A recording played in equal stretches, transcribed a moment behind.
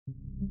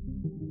I'm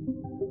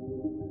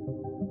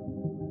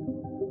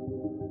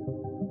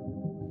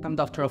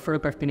Dr.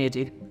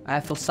 Pinedi,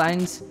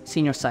 IFLScience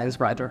Senior Science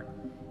Writer,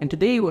 and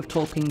today we're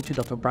talking to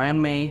Dr.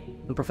 Brian May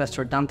and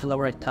Professor Dante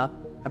Lauretta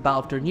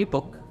about their new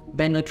book,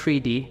 Bennu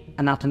 3D,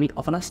 Anatomy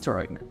of an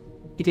Asteroid.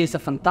 It is a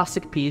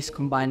fantastic piece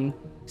combining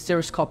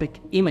stereoscopic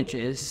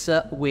images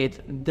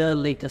with the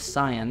latest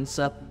science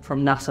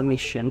from NASA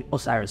mission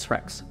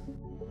OSIRIS-REx.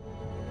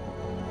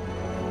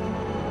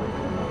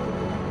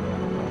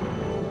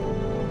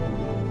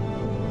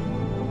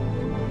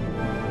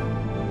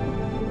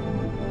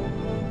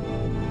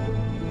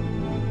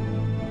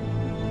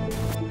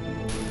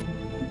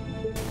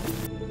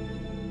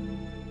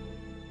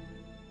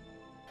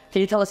 Can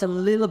you tell us a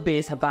little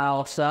bit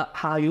about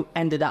how you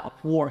ended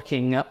up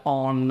working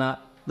on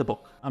the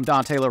book? I'm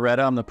Dante Lauretta.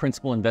 I'm the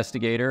principal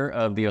investigator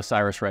of the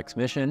OSIRIS-REx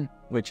mission,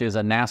 which is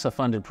a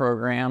NASA-funded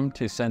program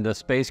to send a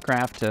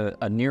spacecraft to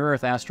a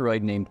near-Earth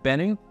asteroid named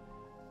Bennu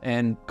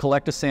and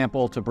collect a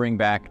sample to bring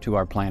back to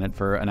our planet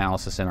for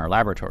analysis in our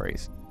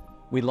laboratories.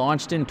 We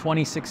launched in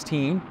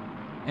 2016,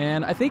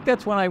 and I think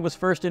that's when I was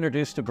first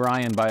introduced to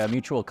Brian by a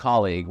mutual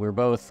colleague. We're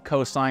both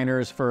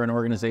co-signers for an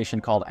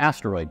organization called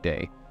Asteroid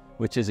Day,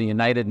 which is a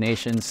United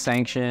Nations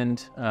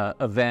sanctioned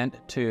event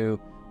to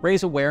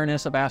raise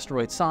awareness of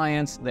asteroid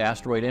science, the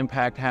asteroid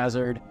impact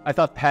hazard. I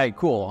thought, hey,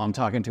 cool, I'm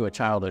talking to a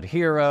childhood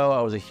hero.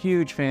 I was a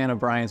huge fan of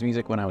Brian's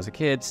music when I was a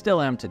kid,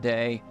 still am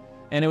today.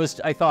 And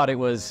I thought it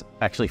was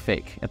actually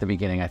fake at the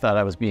beginning. I thought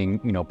I was being,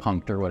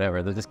 punked or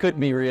whatever, that this couldn't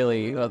be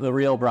really the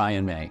real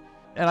Brian May.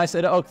 And I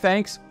said, oh,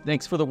 thanks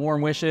for the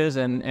warm wishes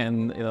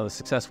and the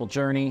successful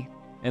journey.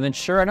 And then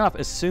sure enough,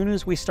 as soon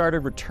as we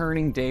started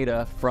returning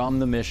data from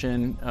the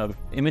mission of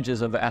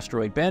images of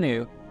asteroid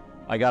Bennu,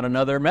 I got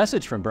another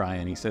message from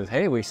Brian. He says,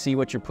 hey, we see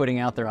what you're putting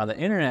out there on the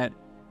internet.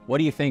 What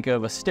do you think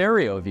of a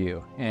stereo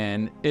view?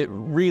 And it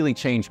really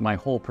changed my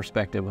whole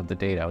perspective of the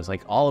data. I was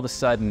like, all of a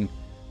sudden,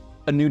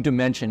 a new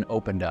dimension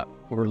opened up.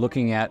 We're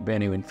looking at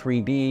Bennu in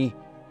 3D.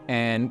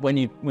 And when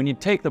you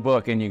take the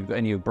book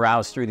and you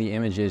browse through the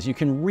images, you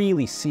can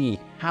really see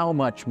how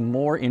much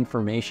more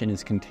information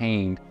is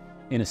contained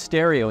in a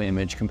stereo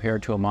image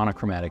compared to a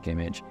monochromatic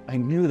image. I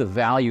knew the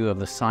value of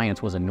the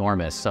science was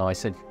enormous, so I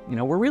said,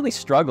 we're really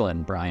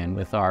struggling, Brian,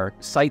 with our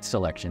site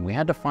selection. We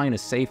had to find a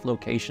safe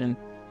location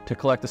to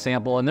collect the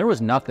sample, and there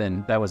was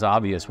nothing that was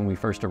obvious when we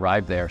first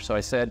arrived there. So I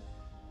said,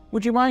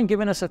 would you mind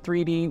giving us a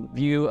 3D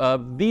view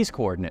of these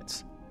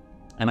coordinates?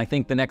 And I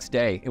think the next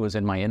day it was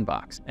in my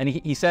inbox. And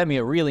he sent me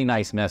a really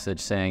nice message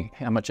saying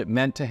how much it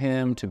meant to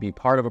him to be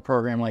part of a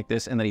program like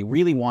this and that he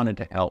really wanted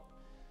to help.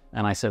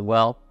 And I said,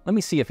 well, let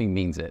me see if he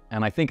means it.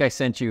 And I think I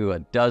sent you a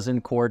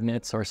dozen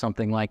coordinates or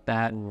something like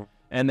that. Mm-hmm.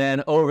 And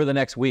then over the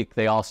next week,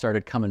 they all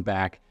started coming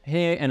back.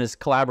 He and his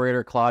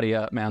collaborator,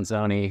 Claudia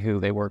Manzoni,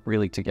 who they work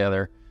really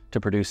together to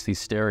produce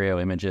these stereo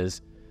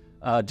images,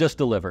 just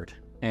delivered.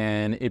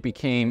 And it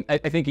became, I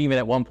think even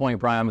at one point,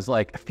 Brian was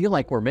like, I feel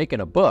like we're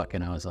making a book.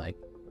 And I was like,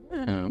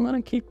 I'm going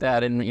to keep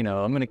that in,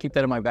 I'm going to keep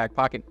that in my back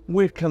pocket.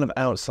 We're kind of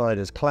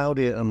outsiders.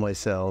 Claudia and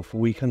myself,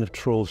 we kind of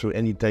trawl through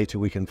any data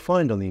we can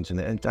find on the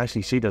internet. And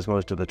actually, she does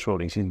most of the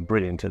trawling. She's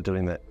brilliant at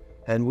doing that.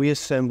 And we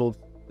assembled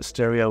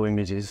stereo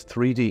images,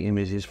 3D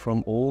images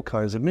from all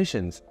kinds of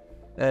missions.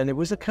 And it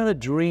was a kind of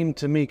dream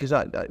to me, because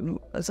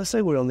as I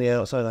say, we're on the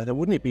outside. I thought,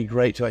 wouldn't it be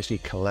great to actually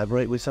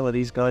collaborate with some of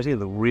these guys here,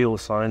 the real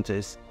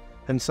scientists?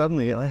 And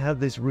suddenly I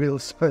have this real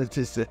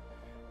scientist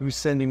who's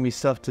sending me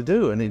stuff to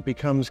do, and it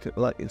becomes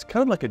like, it's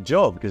kind of like a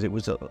job, because it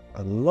was a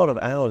lot of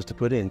hours to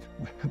put in,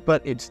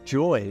 but it's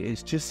joy.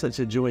 It's just such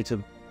a joy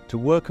to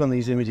work on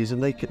these images,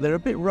 and they're a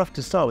bit rough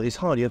to start with. It's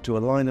hard. You have to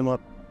align them up.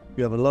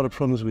 You have a lot of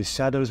problems with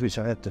shadows, which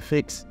I have to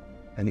fix,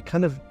 and it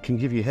kind of can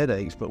give you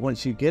headaches, but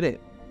once you get it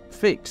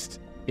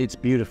fixed, it's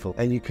beautiful,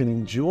 and you can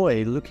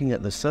enjoy looking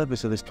at the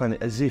surface of this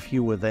planet as if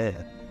you were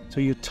there. So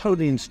you're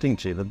totally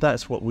instinctive, and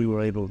that's what we were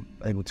able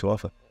to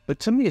offer. But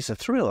to me, it's a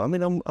thrill. I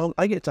mean,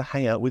 I get to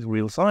hang out with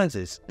real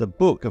scientists. The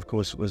book, of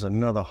course, was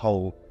another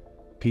whole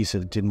piece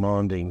of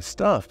demanding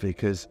stuff,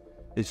 because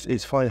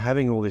it's fine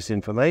having all this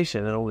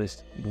information and all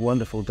this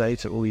wonderful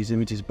data, all these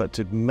images, but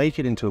to make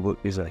it into a book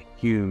is a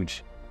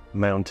huge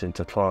mountain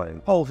to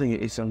climb. The whole thing,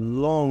 it's a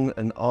long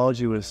and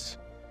arduous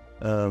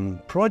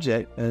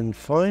project, and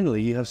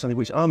finally you have something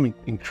which I'm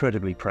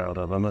incredibly proud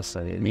of, I must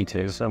say. Me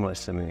too. So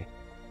much to me.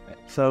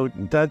 So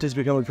Dante's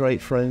become a great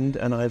friend,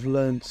 and I've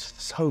learned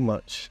so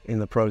much in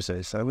the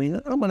process. I mean,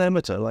 I'm an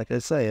amateur, like I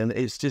say, and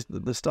it's just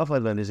the stuff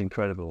I've learned is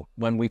incredible.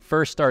 When we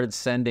first started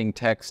sending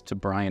text to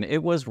Brian,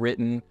 it was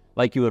written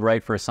like you would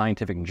write for a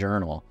scientific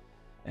journal.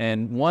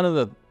 And one of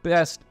the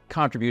best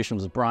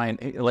contributions was Brian.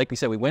 Like we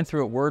said, we went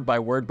through it word by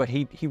word, but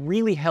he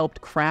really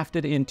helped craft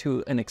it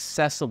into an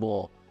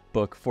accessible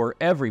book for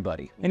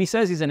everybody. And he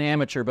says he's an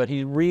amateur, but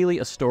he's really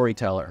a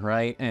storyteller,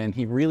 right? And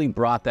he really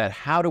brought that,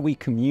 how do we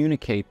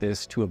communicate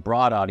this to a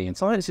broad audience?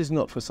 Science is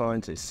not for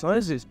scientists.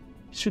 Science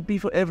should be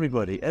for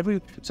everybody.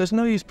 So it's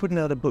no use putting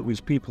out a book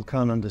which people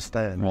can't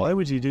understand. Right. Why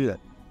would you do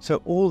that?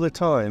 So all the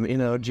time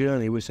in our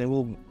journey, we're saying,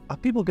 well, are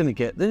people going to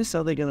get this?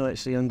 Are they going to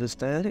actually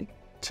understand it?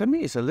 To me,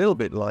 it's a little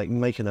bit like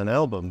making an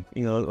album,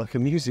 you know, like a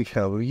music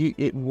album.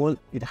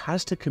 It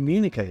has to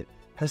communicate,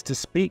 has to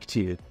speak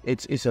to you.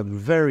 It's a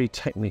very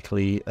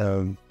technically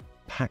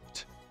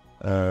packed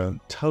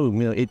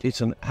tome. You know,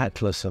 it's an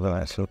atlas of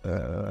an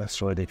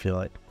asteroid, if you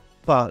like.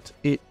 But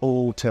it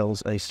all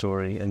tells a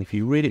story, and if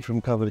you read it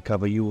from cover to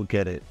cover, you will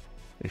get it.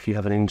 If you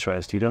have an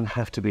interest, you don't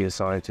have to be a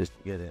scientist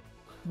to get it.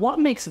 What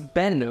makes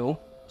Bennu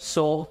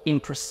so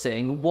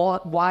interesting?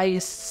 Why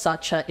is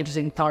such an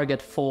interesting target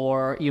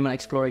for human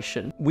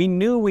exploration? We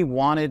knew we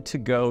wanted to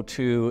go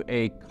to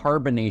a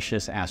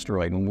carbonaceous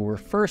asteroid when we were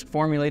first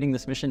formulating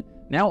this mission,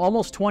 now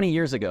almost 20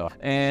 years ago.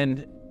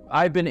 And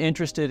I've been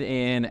interested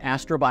in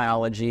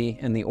astrobiology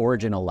and the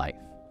origin of life.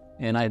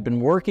 And I'd been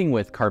working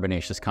with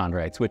carbonaceous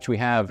chondrites, which we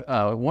have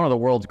one of the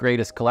world's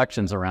greatest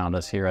collections around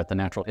us here at the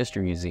Natural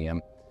History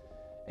Museum,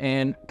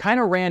 and kind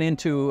of ran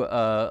into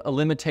a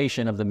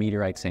limitation of the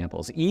meteorite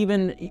samples.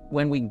 Even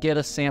when we get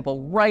a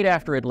sample right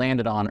after it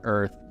landed on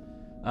Earth,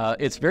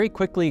 it's very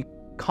quickly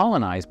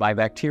colonized by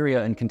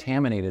bacteria and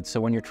contaminated. So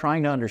when you're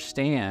trying to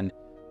understand,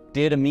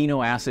 did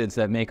amino acids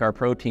that make our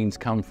proteins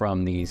come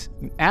from these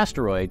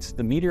asteroids,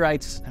 the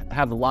meteorites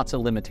have lots of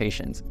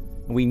limitations.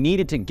 We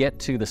needed to get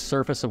to the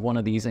surface of one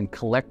of these and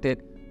collect it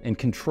and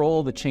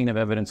control the chain of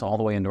evidence all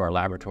the way into our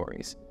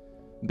laboratories.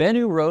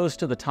 Bennu rose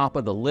to the top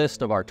of the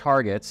list of our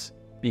targets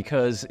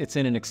because it's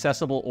in an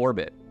accessible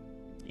orbit.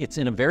 It's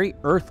in a very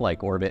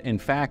Earth-like orbit. In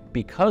fact,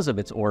 because of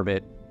its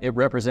orbit, it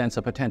represents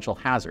a potential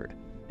hazard.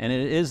 And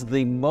it is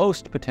the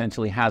most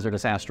potentially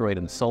hazardous asteroid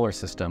in the solar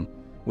system,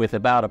 with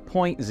about a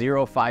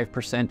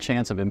 0.05%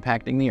 chance of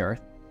impacting the Earth.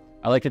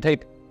 I like to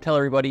tell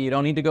everybody you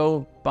don't need to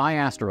go buy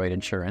asteroid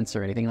insurance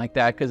or anything like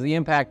that, because the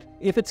impact,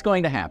 if it's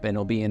going to happen,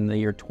 will be in the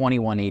year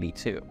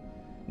 2182.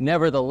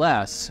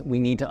 Nevertheless, we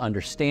need to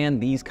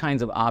understand these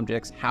kinds of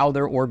objects, how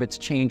their orbits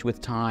change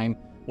with time,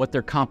 what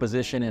their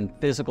composition and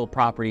physical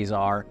properties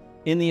are,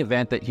 in the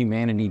event that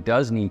humanity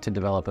does need to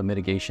develop a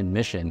mitigation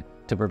mission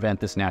to prevent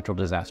this natural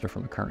disaster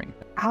from occurring.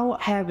 How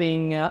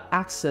having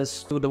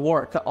access to the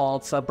work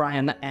of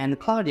Brian and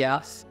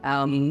Claudia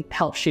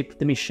helped shape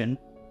the mission?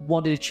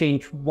 What did it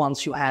change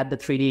once you had the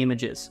 3D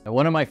images?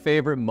 One of my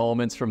favorite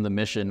moments from the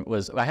mission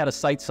was I had a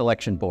site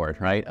selection board,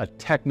 right? A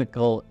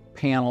technical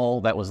panel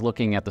that was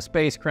looking at the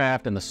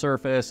spacecraft and the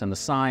surface and the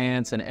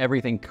science and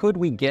everything. Could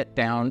we get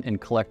down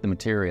and collect the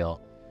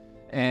material?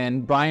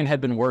 And Brian had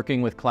been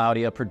working with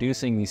Claudia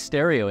producing these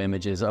stereo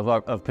images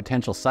of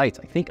potential sites.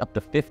 I think up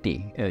to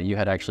 50 you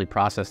had actually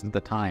processed at the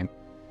time.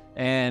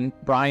 And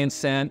Brian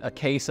sent a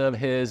case of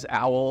his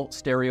OWL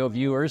stereo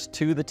viewers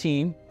to the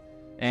team.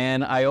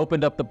 And I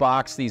opened up the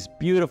box, these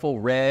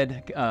beautiful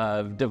red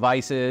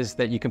devices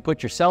that you can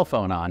put your cell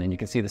phone on, and you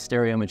can see the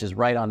stereo images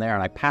right on there.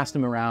 And I passed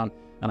them around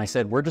and I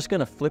said, we're just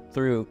gonna flip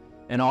through.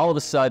 And all of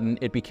a sudden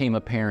it became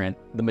apparent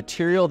the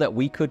material that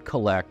we could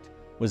collect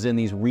was in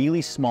these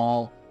really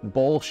small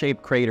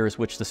bowl-shaped craters,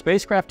 which the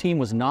spacecraft team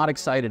was not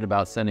excited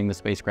about sending the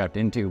spacecraft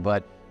into.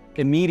 But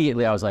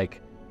immediately I was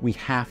like, we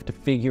have to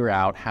figure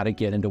out how to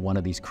get into one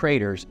of these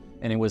craters.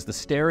 And it was the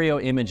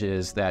stereo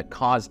images that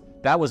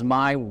was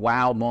my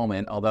wow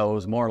moment, although it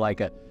was more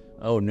like a,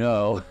 oh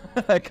no,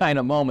 kind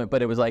of moment.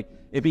 But it was like,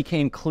 it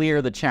became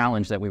clear the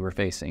challenge that we were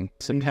facing.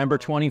 September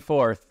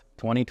 24th,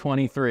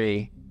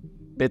 2023,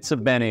 bits of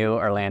Bennu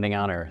are landing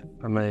on Earth.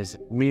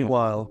 Amazing.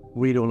 Meanwhile,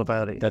 read all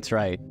about it. That's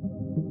right.